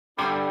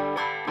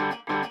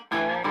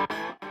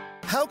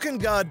can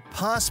God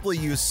possibly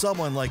use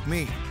someone like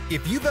me?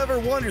 If you've ever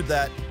wondered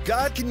that,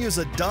 God can use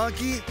a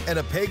donkey and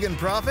a pagan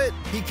prophet,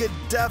 he could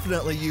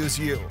definitely use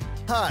you.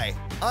 Hi,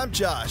 I'm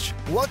Josh.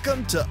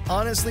 Welcome to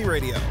Honestly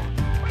Radio.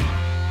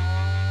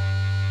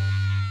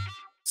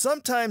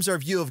 Sometimes our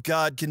view of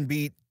God can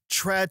be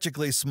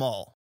tragically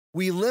small.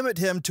 We limit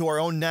him to our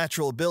own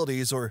natural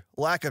abilities or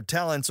lack of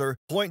talents or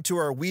point to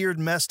our weird,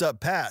 messed up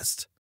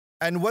past.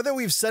 And whether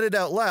we've said it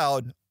out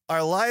loud,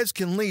 our lives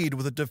can lead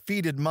with a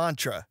defeated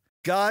mantra.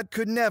 God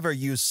could never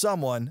use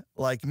someone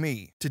like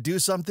me to do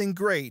something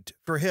great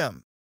for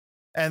him.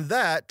 And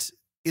that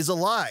is a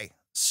lie,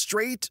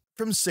 straight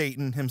from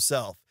Satan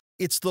himself.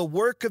 It's the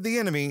work of the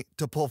enemy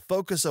to pull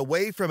focus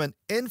away from an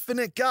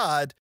infinite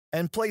God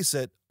and place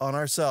it on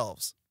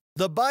ourselves.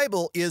 The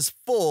Bible is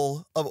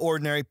full of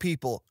ordinary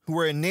people who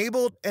were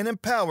enabled and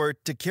empowered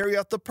to carry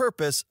out the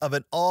purpose of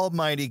an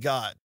almighty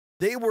God.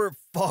 They were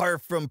far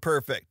from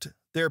perfect.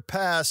 Their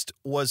past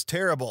was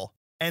terrible,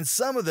 and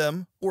some of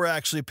them were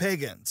actually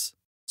pagans.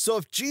 So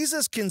if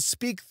Jesus can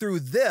speak through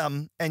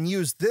them and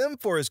use them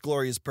for his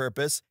glorious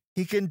purpose,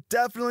 he can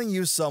definitely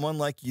use someone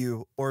like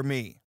you or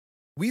me.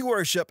 We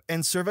worship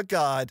and serve a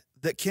God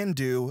that can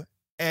do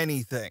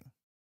anything.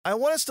 I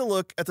want us to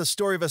look at the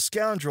story of a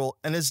scoundrel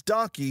and his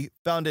donkey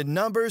found in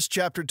Numbers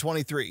chapter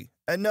 23.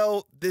 And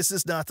no, this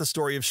is not the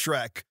story of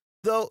Shrek,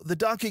 though the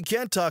donkey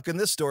can talk in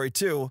this story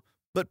too,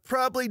 but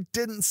probably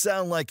didn't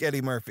sound like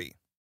Eddie Murphy.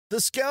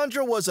 The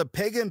scoundrel was a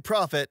pagan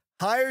prophet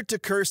hired to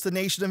curse the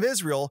nation of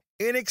Israel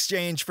in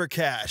exchange for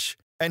cash,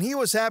 and he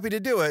was happy to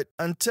do it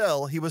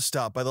until he was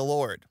stopped by the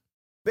Lord.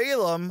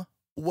 Balaam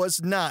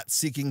was not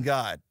seeking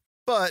God,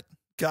 but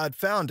God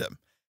found him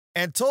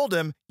and told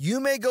him,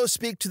 "You may go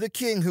speak to the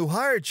king who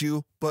hired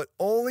you, but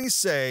only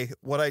say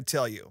what I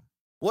tell you."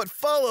 What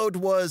followed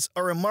was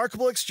a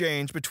remarkable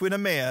exchange between a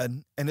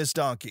man and his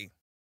donkey.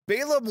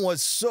 Balaam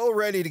was so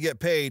ready to get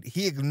paid,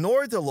 he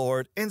ignored the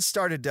Lord and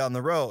started down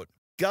the road.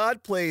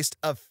 God placed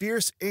a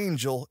fierce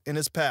angel in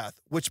his path,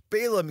 which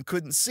Balaam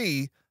couldn't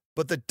see,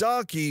 but the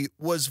donkey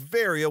was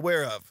very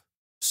aware of.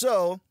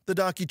 So the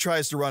donkey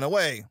tries to run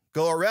away,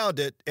 go around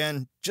it,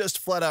 and just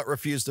flat out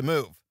refuse to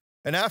move.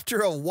 And after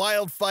a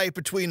wild fight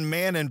between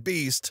man and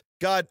beast,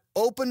 God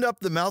opened up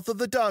the mouth of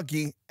the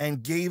donkey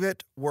and gave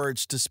it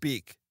words to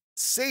speak,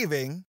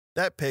 saving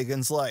that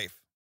pagan's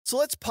life. So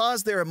let's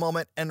pause there a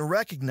moment and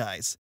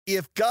recognize,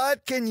 if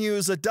God can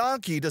use a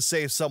donkey to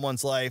save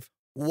someone's life,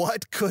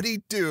 what could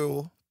he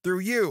do through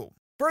you?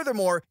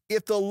 Furthermore,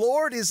 if the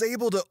Lord is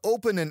able to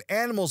open an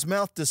animal's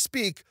mouth to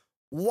speak,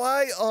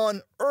 why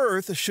on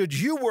earth should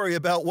you worry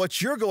about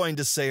what you're going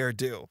to say or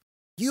do?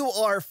 You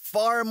are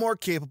far more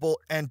capable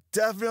and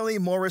definitely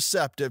more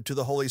receptive to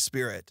the Holy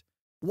Spirit.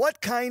 What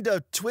kind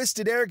of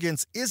twisted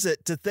arrogance is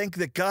it to think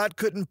that God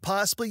couldn't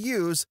possibly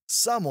use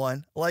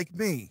someone like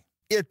me?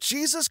 If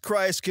Jesus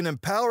Christ can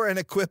empower and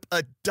equip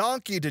a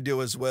donkey to do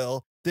his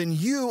will, then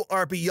you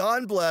are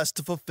beyond blessed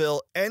to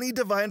fulfill any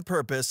divine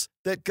purpose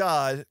that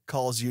God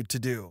calls you to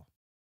do.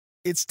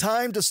 It's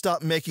time to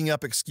stop making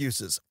up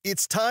excuses.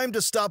 It's time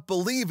to stop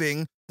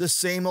believing the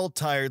same old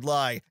tired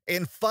lie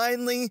and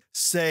finally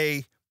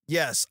say,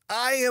 "Yes,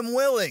 I am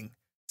willing.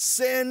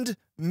 Send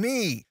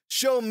me.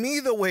 Show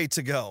me the way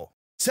to go.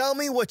 Tell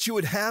me what you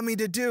would have me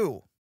to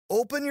do."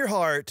 Open your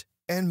heart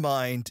and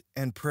mind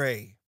and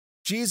pray.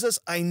 Jesus,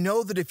 I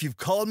know that if you've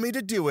called me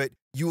to do it,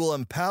 you will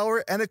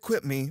empower and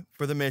equip me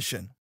for the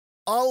mission.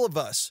 All of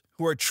us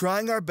who are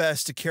trying our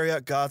best to carry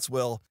out God's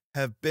will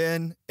have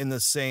been in the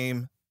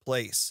same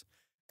place.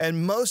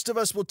 And most of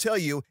us will tell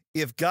you,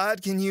 if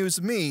God can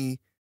use me,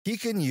 he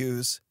can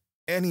use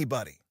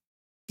anybody.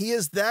 He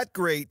is that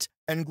great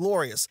and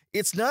glorious.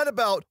 It's not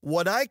about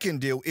what I can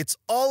do. It's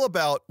all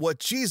about what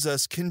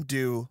Jesus can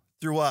do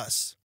through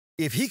us.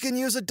 If he can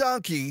use a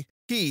donkey,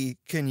 he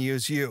can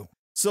use you.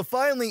 So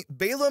finally,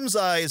 Balaam's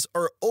eyes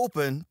are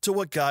open to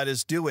what God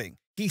is doing.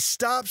 He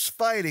stops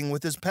fighting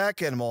with his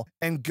pack animal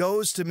and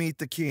goes to meet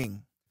the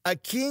king. A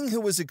king who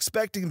was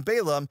expecting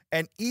Balaam,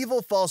 an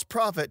evil false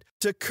prophet,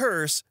 to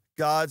curse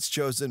God's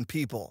chosen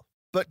people.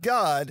 But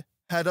God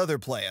had other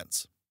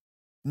plans.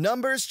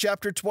 Numbers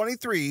chapter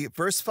 23,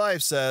 verse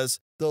 5 says,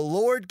 "The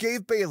Lord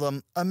gave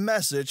Balaam a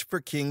message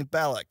for King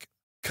Balak.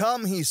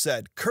 'Come,' he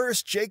said,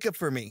 'curse Jacob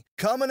for me.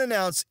 Come and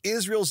announce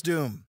Israel's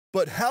doom.'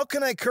 But how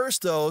can I curse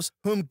those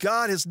whom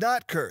God has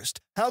not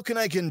cursed? How can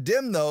I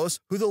condemn those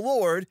who the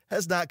Lord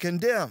has not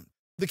condemned?"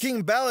 The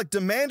king Balak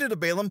demanded of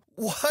Balaam,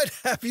 "What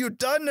have you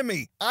done to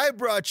me? I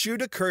brought you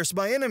to curse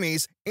my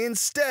enemies.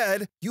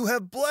 Instead, you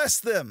have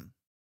blessed them."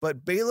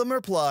 But Balaam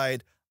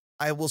replied,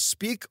 "I will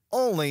speak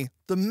only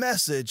the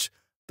message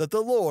that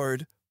the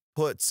Lord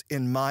puts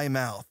in my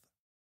mouth."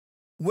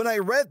 When I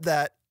read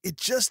that, it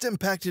just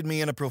impacted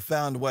me in a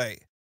profound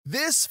way.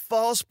 This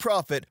false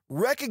prophet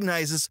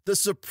recognizes the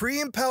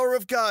supreme power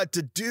of God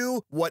to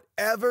do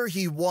whatever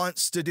he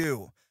wants to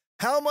do.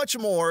 How much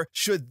more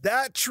should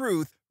that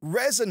truth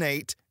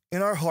resonate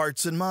in our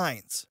hearts and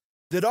minds?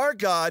 That our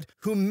God,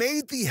 who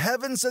made the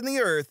heavens and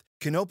the earth,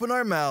 can open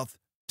our mouth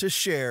to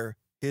share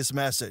his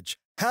message.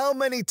 How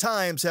many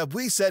times have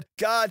we said,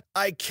 "God,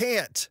 I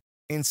can't,"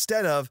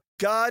 Instead of,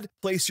 God,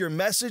 place your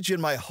message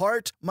in my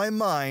heart, my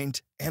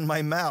mind, and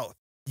my mouth.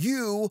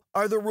 You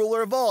are the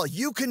ruler of all.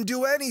 You can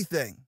do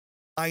anything.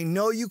 I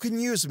know you can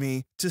use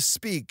me to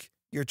speak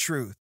your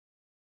truth.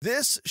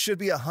 This should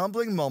be a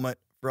humbling moment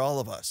for all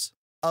of us,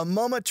 a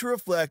moment to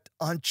reflect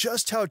on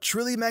just how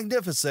truly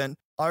magnificent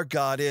our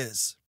God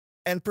is,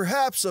 and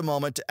perhaps a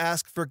moment to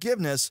ask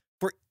forgiveness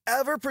for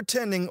ever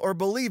pretending or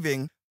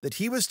believing that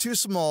He was too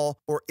small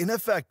or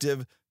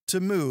ineffective to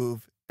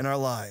move in our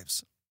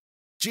lives.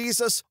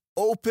 Jesus,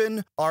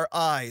 open our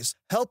eyes.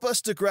 Help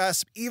us to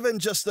grasp even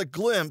just a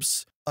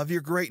glimpse of your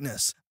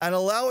greatness and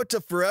allow it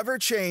to forever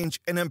change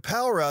and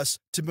empower us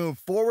to move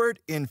forward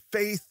in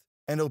faith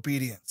and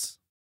obedience.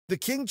 The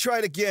king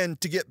tried again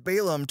to get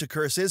Balaam to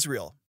curse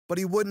Israel, but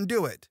he wouldn't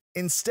do it.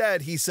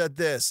 Instead, he said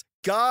this,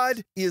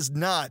 God is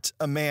not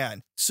a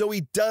man, so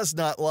he does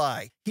not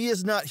lie. He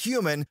is not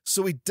human,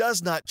 so he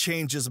does not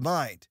change his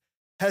mind.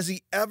 Has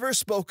he ever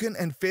spoken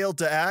and failed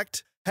to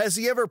act? Has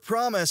he ever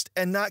promised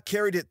and not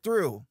carried it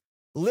through?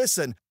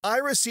 Listen, I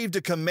received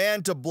a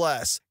command to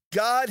bless.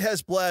 God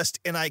has blessed,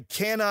 and I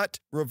cannot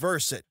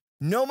reverse it.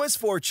 No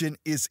misfortune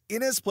is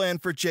in his plan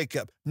for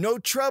Jacob. No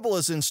trouble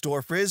is in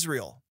store for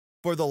Israel.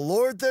 For the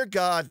Lord their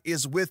God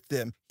is with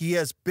them. He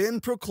has been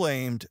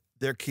proclaimed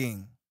their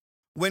king.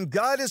 When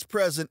God is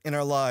present in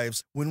our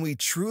lives, when we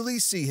truly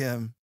see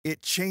him,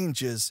 it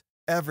changes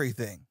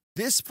everything.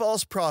 This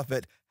false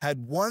prophet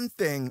had one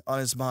thing on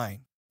his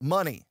mind: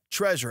 money,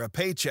 treasure, a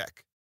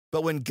paycheck.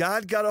 But when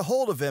God got a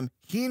hold of him,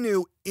 he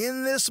knew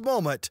in this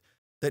moment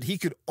that he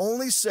could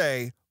only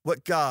say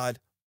what God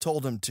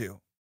told him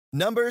to.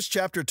 Numbers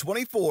chapter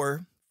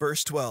 24,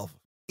 verse 12.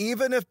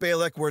 Even if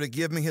Balak were to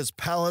give me his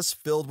palace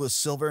filled with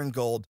silver and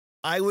gold,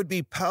 I would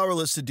be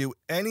powerless to do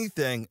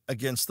anything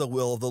against the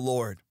will of the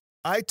Lord.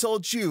 I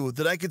told you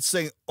that I could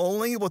say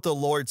only what the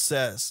Lord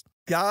says.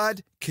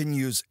 God can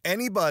use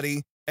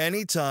anybody,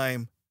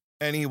 anytime,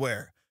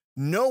 anywhere.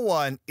 No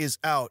one is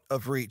out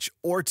of reach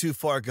or too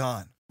far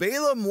gone.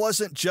 Balaam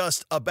wasn't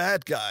just a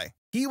bad guy.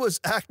 He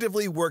was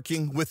actively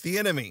working with the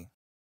enemy.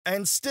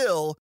 And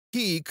still,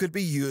 he could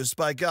be used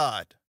by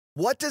God.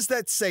 What does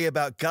that say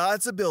about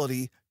God's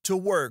ability to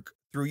work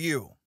through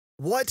you?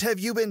 What have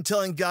you been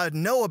telling God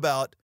no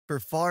about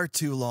for far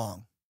too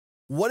long?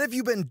 What have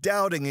you been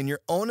doubting in your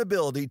own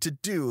ability to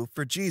do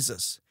for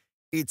Jesus?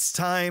 It's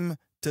time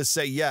to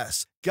say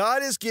yes.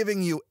 God is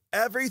giving you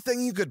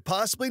everything you could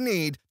possibly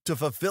need to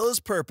fulfill his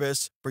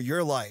purpose for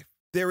your life.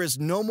 There is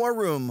no more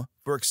room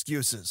for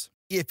excuses.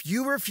 If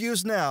you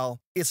refuse now,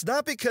 it's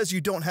not because you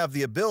don't have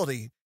the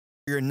ability.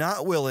 You're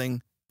not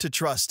willing to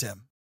trust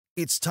him.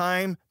 It's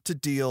time to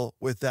deal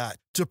with that,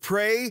 to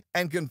pray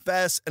and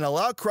confess and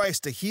allow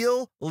Christ to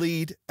heal,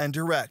 lead, and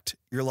direct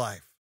your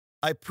life.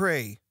 I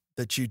pray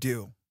that you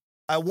do.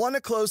 I want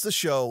to close the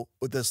show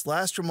with this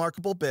last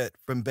remarkable bit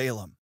from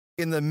Balaam.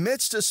 In the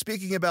midst of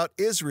speaking about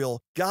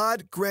Israel,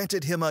 God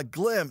granted him a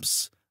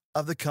glimpse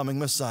of the coming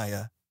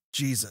Messiah,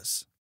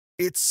 Jesus.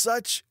 It's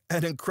such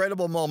an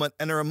incredible moment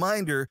and a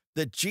reminder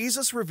that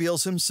Jesus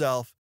reveals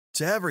himself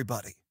to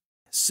everybody,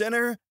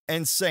 sinner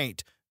and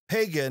saint,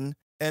 pagan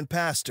and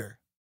pastor.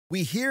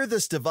 We hear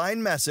this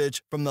divine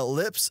message from the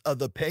lips of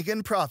the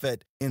pagan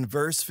prophet in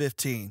verse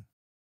 15.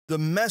 The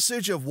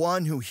message of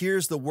one who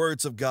hears the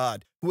words of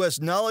God, who has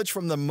knowledge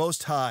from the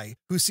Most High,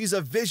 who sees a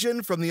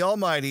vision from the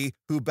Almighty,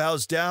 who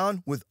bows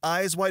down with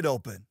eyes wide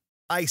open.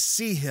 I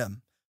see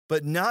him,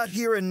 but not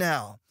here and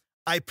now.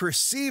 I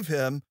perceive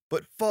him,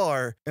 but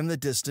far in the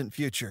distant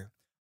future.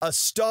 A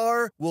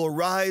star will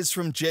rise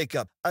from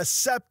Jacob. A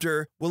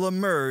scepter will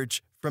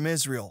emerge from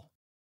Israel.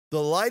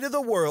 The light of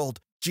the world,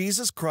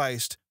 Jesus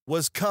Christ,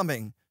 was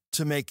coming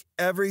to make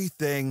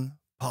everything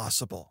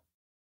possible.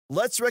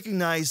 Let's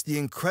recognize the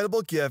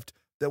incredible gift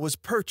that was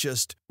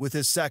purchased with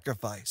his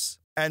sacrifice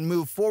and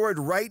move forward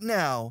right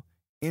now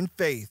in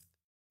faith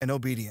and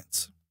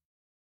obedience.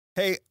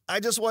 Hey, I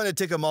just want to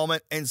take a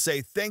moment and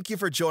say thank you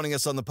for joining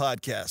us on the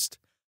podcast.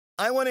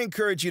 I want to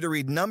encourage you to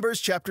read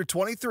Numbers chapter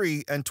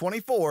 23 and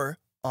 24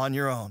 on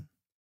your own.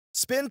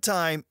 Spend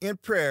time in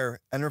prayer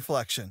and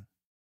reflection.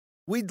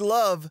 We'd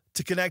love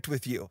to connect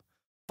with you.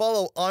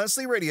 Follow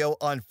Honestly Radio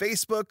on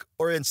Facebook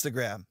or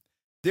Instagram.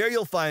 There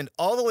you'll find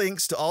all the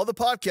links to all the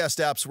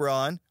podcast apps we're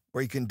on,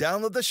 where you can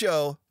download the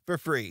show for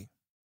free.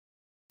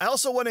 I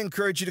also want to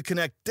encourage you to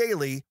connect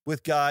daily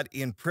with God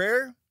in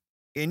prayer,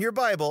 in your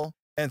Bible,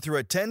 and through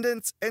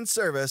attendance and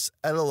service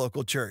at a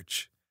local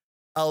church.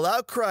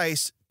 Allow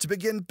Christ to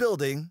begin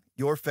building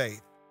your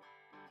faith.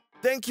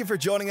 Thank you for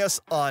joining us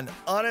on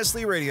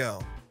Honestly Radio.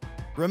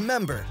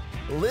 Remember,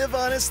 live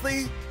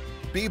honestly,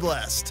 be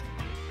blessed.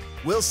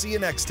 We'll see you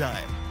next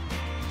time.